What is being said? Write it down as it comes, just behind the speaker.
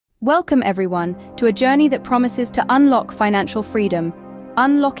Welcome everyone to a journey that promises to unlock financial freedom.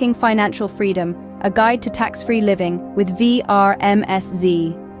 Unlocking Financial Freedom, a guide to tax-free living with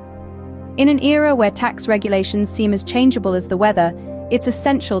VRMSZ. In an era where tax regulations seem as changeable as the weather, it's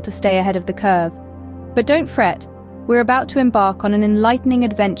essential to stay ahead of the curve. But don't fret, we're about to embark on an enlightening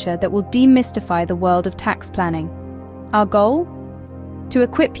adventure that will demystify the world of tax planning. Our goal? To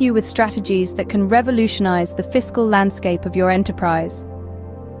equip you with strategies that can revolutionize the fiscal landscape of your enterprise.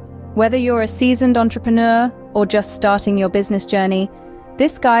 Whether you're a seasoned entrepreneur or just starting your business journey,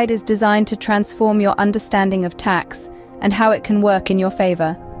 this guide is designed to transform your understanding of tax and how it can work in your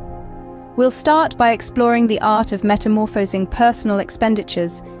favor. We'll start by exploring the art of metamorphosing personal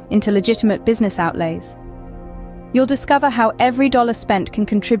expenditures into legitimate business outlays. You'll discover how every dollar spent can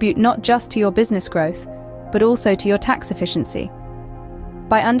contribute not just to your business growth, but also to your tax efficiency.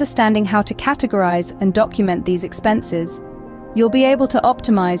 By understanding how to categorize and document these expenses, you'll be able to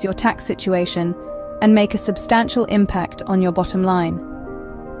optimize your tax situation and make a substantial impact on your bottom line.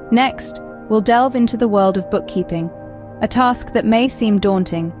 Next, we'll delve into the world of bookkeeping, a task that may seem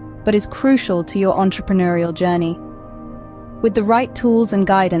daunting, but is crucial to your entrepreneurial journey. With the right tools and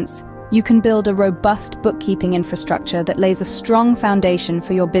guidance, you can build a robust bookkeeping infrastructure that lays a strong foundation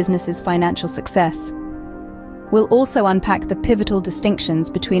for your business's financial success. We'll also unpack the pivotal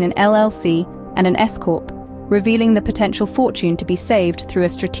distinctions between an LLC and an S-Corp, revealing the potential fortune to be saved through a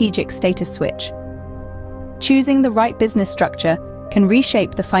strategic status switch. Choosing the right business structure can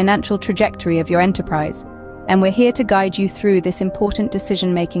reshape the financial trajectory of your enterprise, and we're here to guide you through this important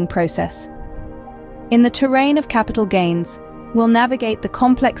decision-making process. In the terrain of capital gains, we'll navigate the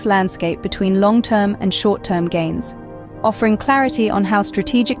complex landscape between long-term and short-term gains, offering clarity on how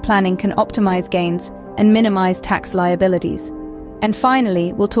strategic planning can optimize gains and minimize tax liabilities. And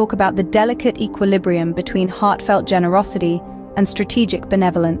finally, we'll talk about the delicate equilibrium between heartfelt generosity and strategic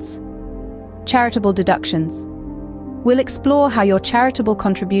benevolence. Charitable deductions. We'll explore how your charitable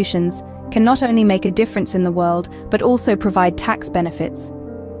contributions can not only make a difference in the world, but also provide tax benefits.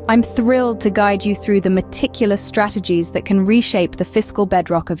 I'm thrilled to guide you through the meticulous strategies that can reshape the fiscal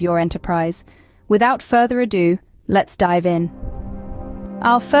bedrock of your enterprise. Without further ado, let's dive in.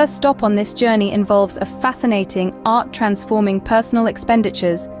 Our first stop on this journey involves a fascinating art transforming personal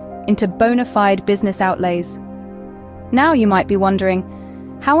expenditures into bona fide business outlays. Now you might be wondering,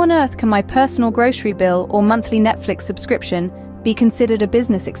 how on earth can my personal grocery bill or monthly Netflix subscription be considered a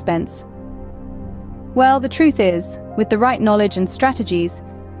business expense? Well, the truth is, with the right knowledge and strategies,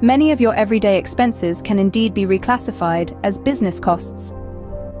 many of your everyday expenses can indeed be reclassified as business costs.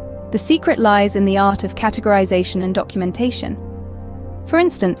 The secret lies in the art of categorization and documentation. For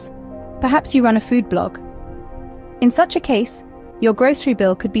instance, perhaps you run a food blog. In such a case, your grocery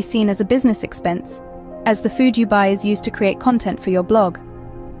bill could be seen as a business expense, as the food you buy is used to create content for your blog.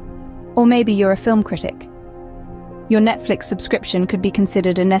 Or maybe you're a film critic. Your Netflix subscription could be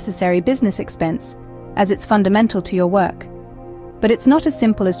considered a necessary business expense, as it's fundamental to your work. But it's not as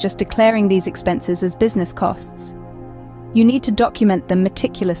simple as just declaring these expenses as business costs. You need to document them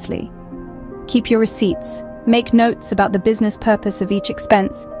meticulously. Keep your receipts, make notes about the business purpose of each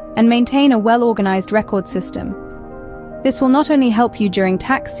expense, and maintain a well-organized record system. This will not only help you during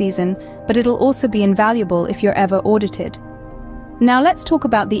tax season, but it'll also be invaluable if you're ever audited. Now let's talk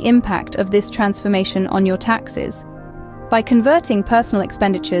about the impact of this transformation on your taxes. By converting personal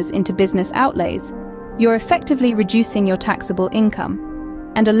expenditures into business outlays, you're effectively reducing your taxable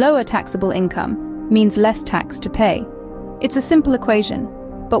income. And a lower taxable income means less tax to pay. It's a simple equation,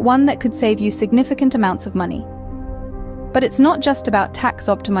 but one that could save you significant amounts of money. But it's not just about tax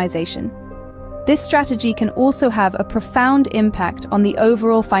optimization. This strategy can also have a profound impact on the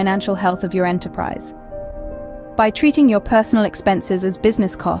overall financial health of your enterprise. By treating your personal expenses as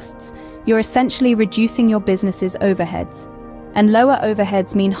business costs, you're essentially reducing your business's overheads. And lower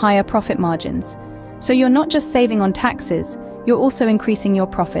overheads mean higher profit margins. So you're not just saving on taxes, you're also increasing your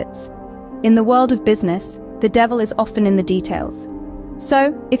profits. In the world of business, the devil is often in the details.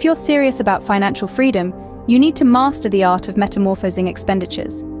 So, if you're serious about financial freedom, you need to master the art of metamorphosing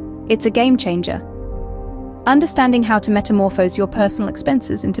expenditures. It's a game changer. Understanding how to metamorphose your personal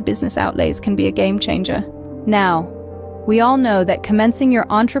expenses into business outlays can be a game changer. Now, we all know that commencing your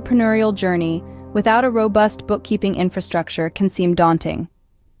entrepreneurial journey without a robust bookkeeping infrastructure can seem daunting.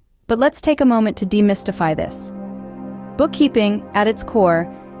 But let's take a moment to demystify this. Bookkeeping, at its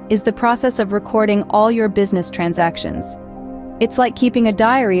core, is the process of recording all your business transactions. It's like keeping a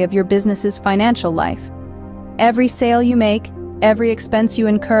diary of your business's financial life. Every sale you make, every expense you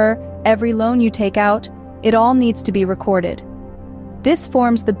incur, every loan you take out, it all needs to be recorded. This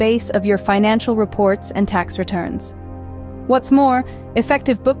forms the base of your financial reports and tax returns. What's more,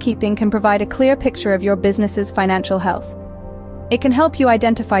 effective bookkeeping can provide a clear picture of your business's financial health. It can help you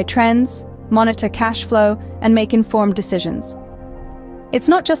identify trends, monitor cash flow, and make informed decisions. It's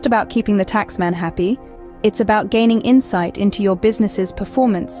not just about keeping the taxman happy, it's about gaining insight into your business's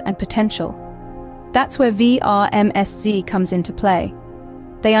performance and potential. That's where VRMSZ comes into play.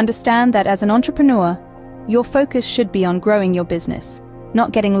 They understand that as an entrepreneur, your focus should be on growing your business,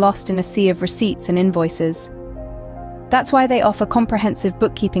 not getting lost in a sea of receipts and invoices. That's why they offer comprehensive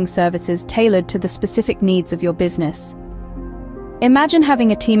bookkeeping services tailored to the specific needs of your business. Imagine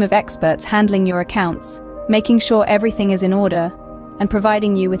having a team of experts handling your accounts, making sure everything is in order, and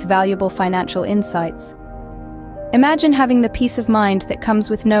providing you with valuable financial insights. Imagine having the peace of mind that comes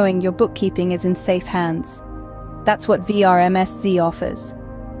with knowing your bookkeeping is in safe hands. That's what VRMSZ offers.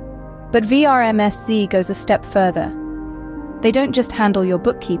 But VRMSZ goes a step further. They don't just handle your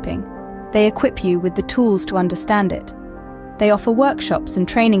bookkeeping, they equip you with the tools to understand it. They offer workshops and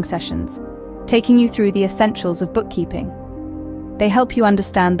training sessions, taking you through the essentials of bookkeeping. They help you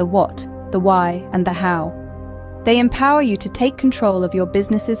understand the what, the why, and the how. They empower you to take control of your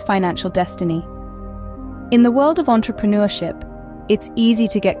business's financial destiny. In the world of entrepreneurship, it's easy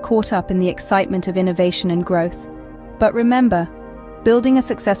to get caught up in the excitement of innovation and growth. But remember, building a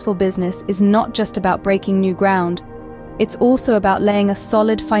successful business is not just about breaking new ground, it's also about laying a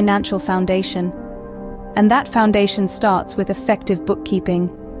solid financial foundation. And that foundation starts with effective bookkeeping.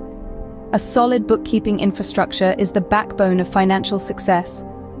 A solid bookkeeping infrastructure is the backbone of financial success,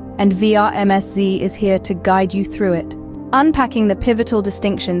 and VRMSZ is here to guide you through it. Unpacking the pivotal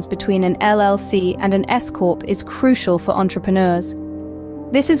distinctions between an LLC and an S-Corp is crucial for entrepreneurs.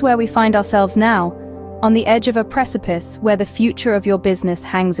 This is where we find ourselves now, on the edge of a precipice where the future of your business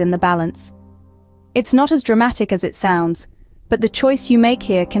hangs in the balance. It's not as dramatic as it sounds, but the choice you make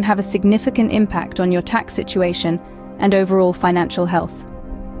here can have a significant impact on your tax situation and overall financial health.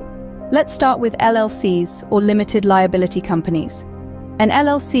 Let's start with LLCs, or limited liability companies. An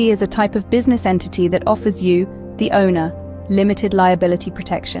LLC is a type of business entity that offers you, the owner, limited liability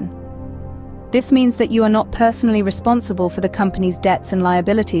protection. This means that you are not personally responsible for the company's debts and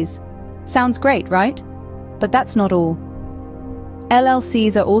liabilities. Sounds great, right? But that's not all.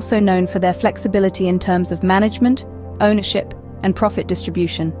 LLCs are also known for their flexibility in terms of management, ownership, and profit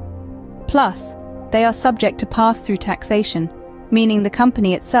distribution. Plus, they are subject to pass-through taxation, meaning the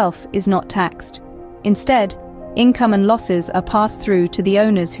company itself is not taxed. Instead, income and losses are passed through to the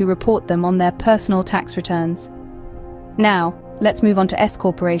owners who report them on their personal tax returns. Now, let's move on to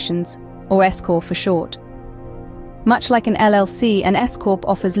S-corporations, or S-corp for short. Much like an LLC, an S-corp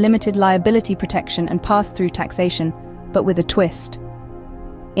offers limited liability protection and pass-through taxation, but with a twist.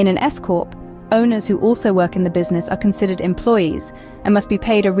 In an S-corp, owners who also work in the business are considered employees and must be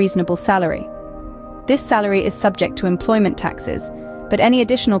paid a reasonable salary. This salary is subject to employment taxes, but any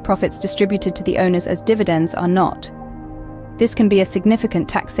additional profits distributed to the owners as dividends are not. This can be a significant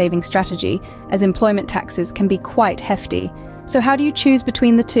tax-saving strategy, as employment taxes can be quite hefty. So how do you choose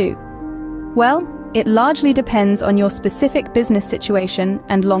between the two? Well, it largely depends on your specific business situation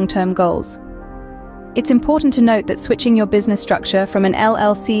and long-term goals. It's important to note that switching your business structure from an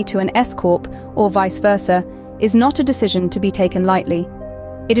LLC to an S-corp, or vice versa, is not a decision to be taken lightly.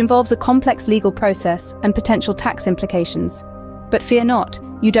 It involves a complex legal process and potential tax implications. But fear not,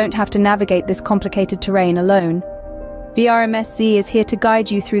 you don't have to navigate this complicated terrain alone. VRMSZ is here to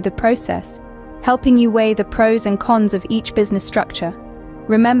guide you through the process, helping you weigh the pros and cons of each business structure.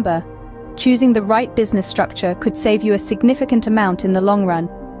 Remember, choosing the right business structure could save you a significant amount in the long run.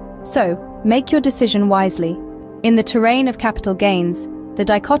 So, make your decision wisely. In the terrain of capital gains, the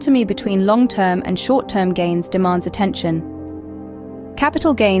dichotomy between long-term and short-term gains demands attention.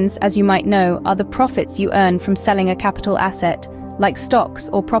 Capital gains, as you might know, are the profits you earn from selling a capital asset, like stocks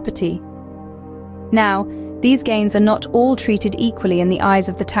or property. Now, these gains are not all treated equally in the eyes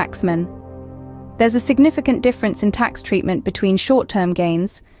of the taxman. There's a significant difference in tax treatment between short-term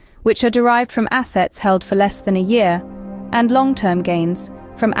gains, which are derived from assets held for less than a year, and long-term gains,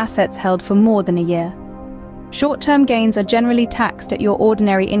 from assets held for more than a year. Short-term gains are generally taxed at your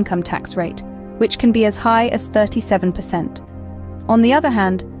ordinary income tax rate, which can be as high as 37%. On the other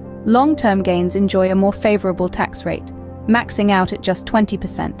hand, long-term gains enjoy a more favorable tax rate, maxing out at just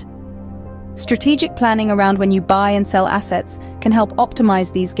 20%. Strategic planning around when you buy and sell assets can help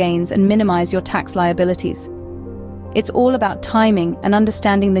optimize these gains and minimize your tax liabilities. It's all about timing, and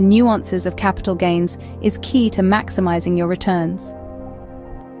understanding the nuances of capital gains is key to maximizing your returns.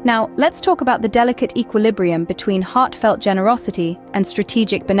 Now, let's talk about the delicate equilibrium between heartfelt generosity and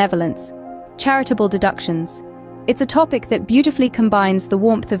strategic benevolence, charitable deductions. It's a topic that beautifully combines the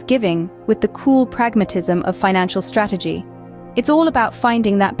warmth of giving with the cool pragmatism of financial strategy. It's all about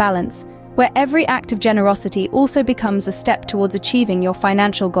finding that balance, where every act of generosity also becomes a step towards achieving your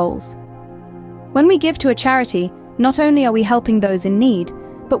financial goals. When we give to a charity, not only are we helping those in need,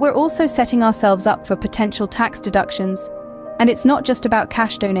 but we're also setting ourselves up for potential tax deductions. And it's not just about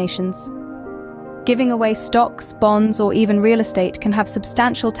cash donations. Giving away stocks, bonds, or even real estate can have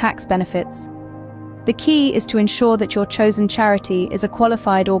substantial tax benefits. The key is to ensure that your chosen charity is a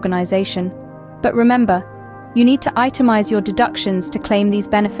qualified organization. But remember, you need to itemize your deductions to claim these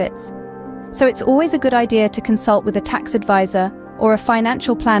benefits. So it's always a good idea to consult with a tax advisor or a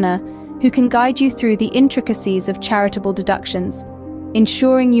financial planner who can guide you through the intricacies of charitable deductions,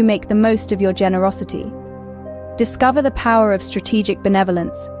 ensuring you make the most of your generosity. Discover the power of strategic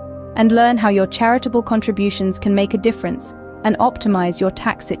benevolence and learn how your charitable contributions can make a difference and optimize your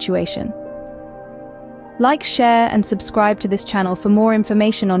tax situation. Like, share, and subscribe to this channel for more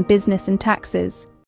information on business and taxes.